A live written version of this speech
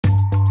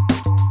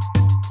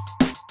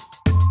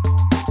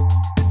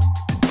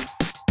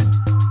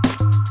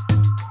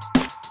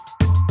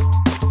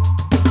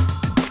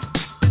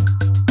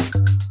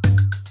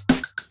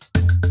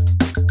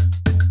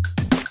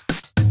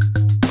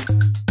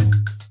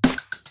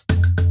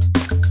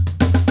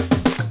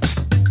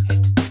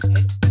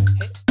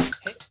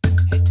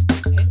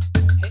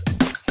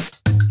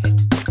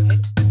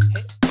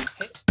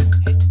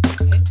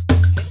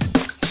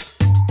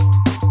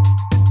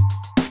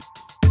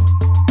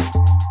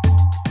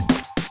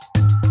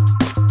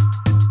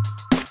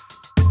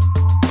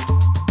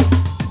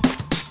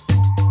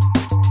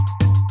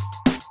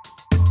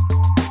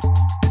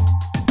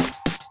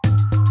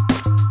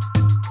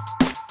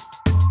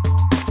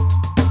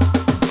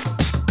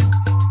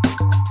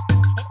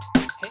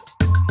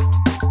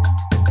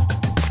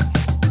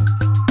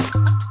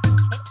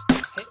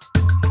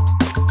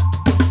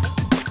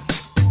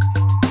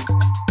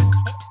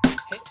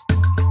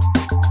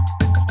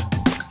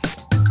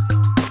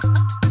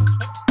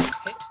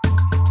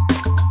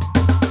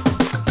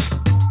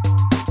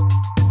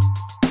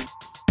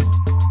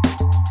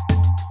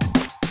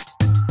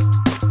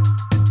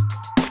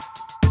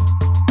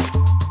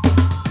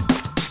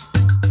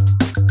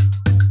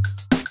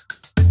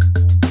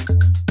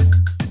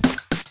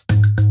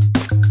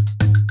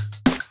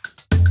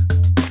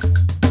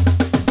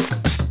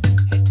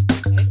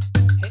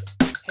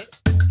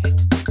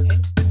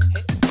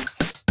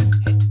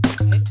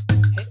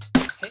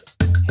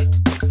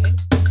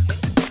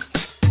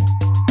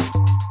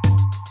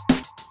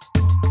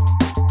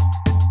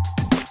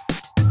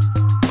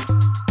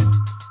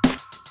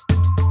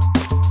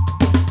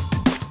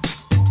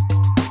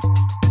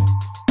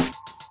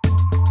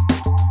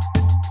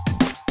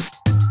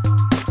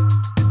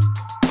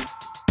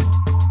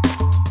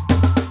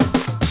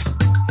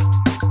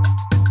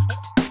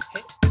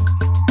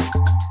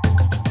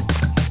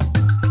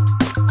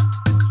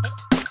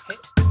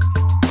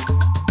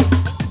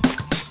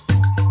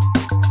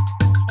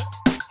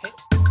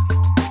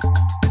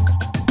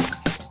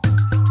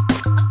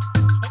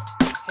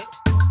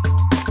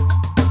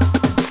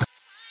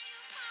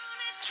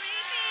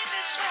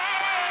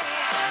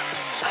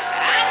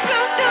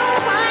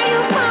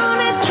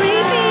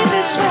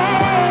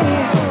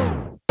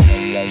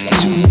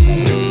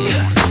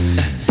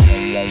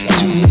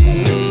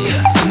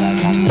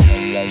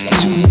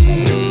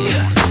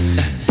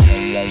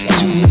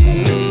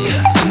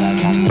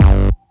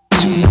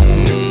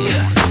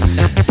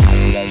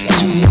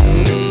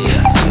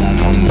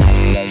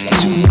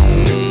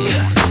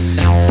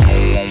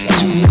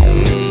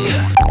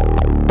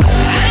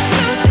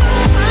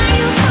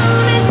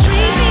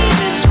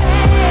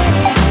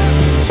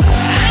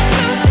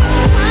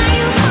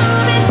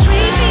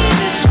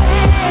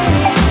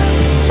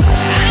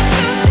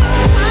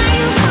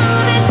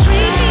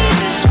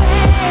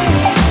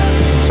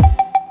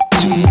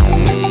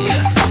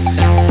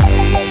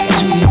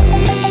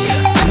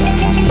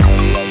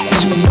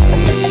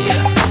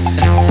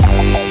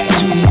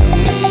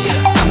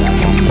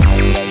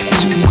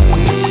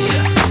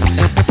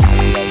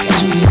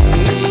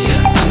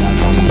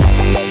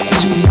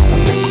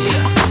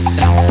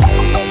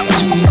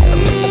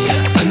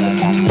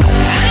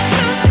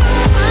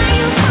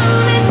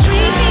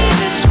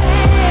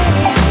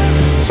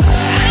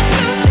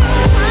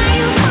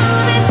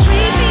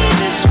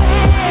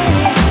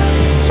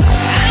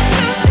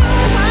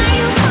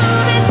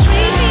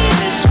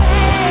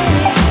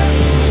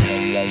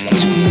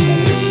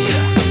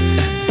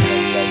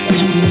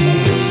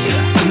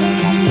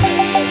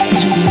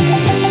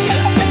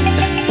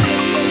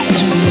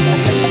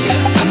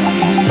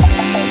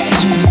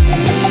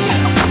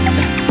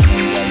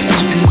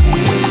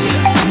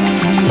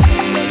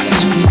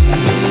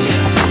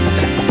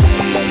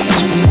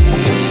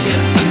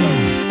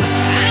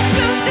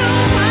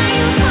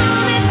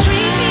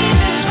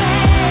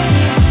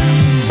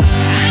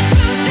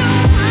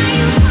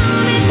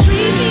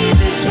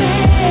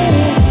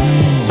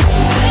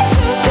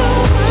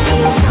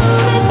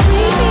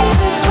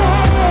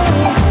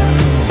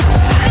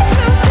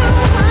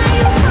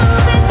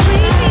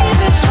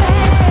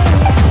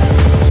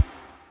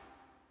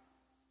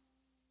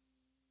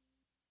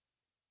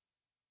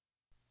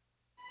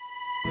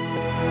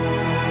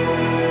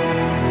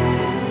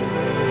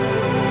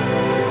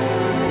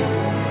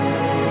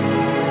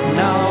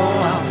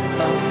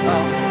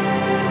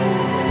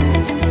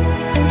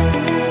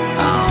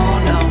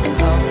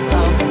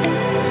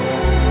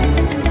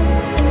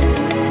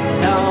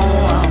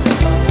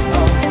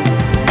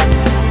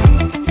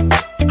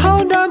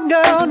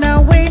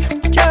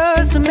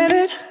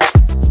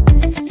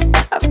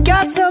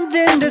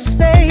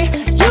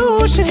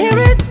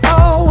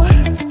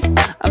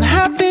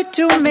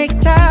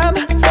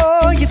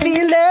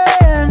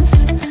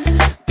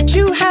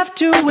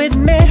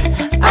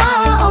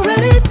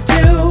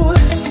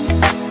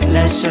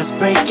just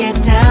break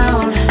it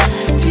down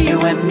to you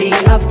and me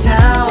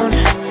uptown,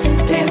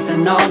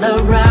 dancing all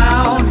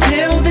around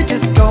till the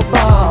disco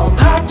ball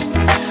pops.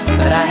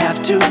 But I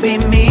have to be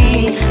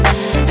me,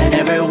 and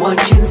everyone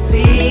can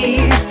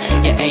see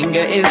your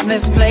anger is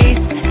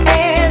misplaced.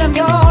 And I'm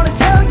gonna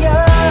tell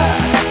ya,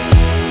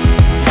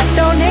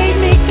 don't hate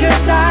me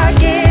 'cause I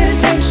get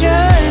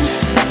attention.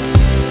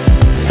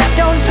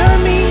 Don't turn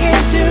me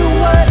into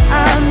what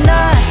I'm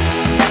not.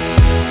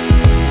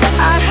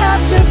 I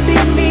have to be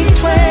me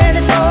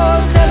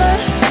 24/7,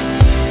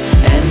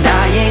 and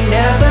I ain't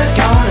never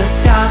gonna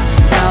stop.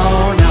 No,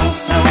 no,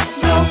 no,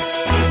 no.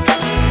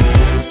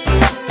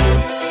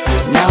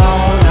 No,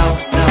 no,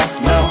 no,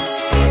 no.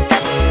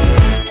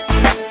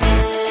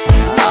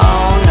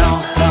 Oh, no,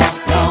 no,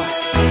 no.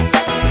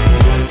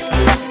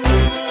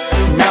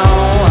 No,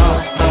 oh,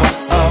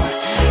 oh, oh.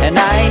 And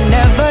I ain't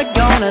never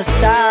gonna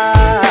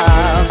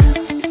stop.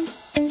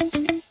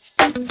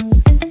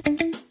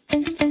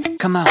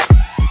 Come on,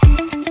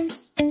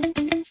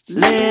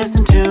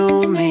 listen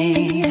to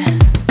me.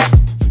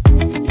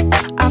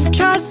 I've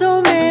tried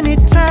so many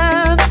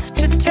times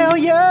to tell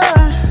you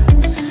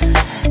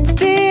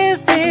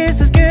this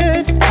is as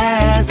good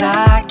as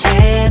I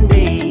can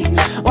be.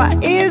 Why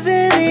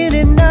isn't it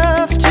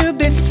enough to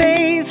be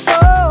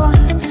faithful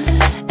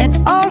and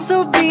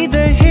also be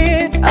the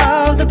hit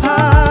of the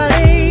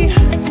party?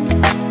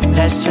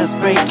 Let's just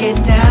break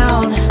it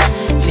down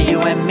to you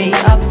and me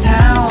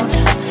uptown,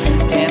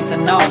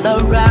 dancing all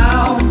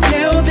around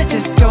till the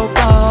disco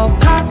ball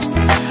pops.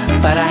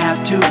 But I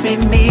have to be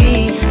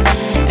me,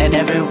 and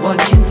everyone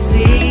can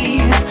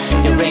see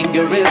your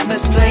anger is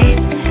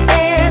misplaced.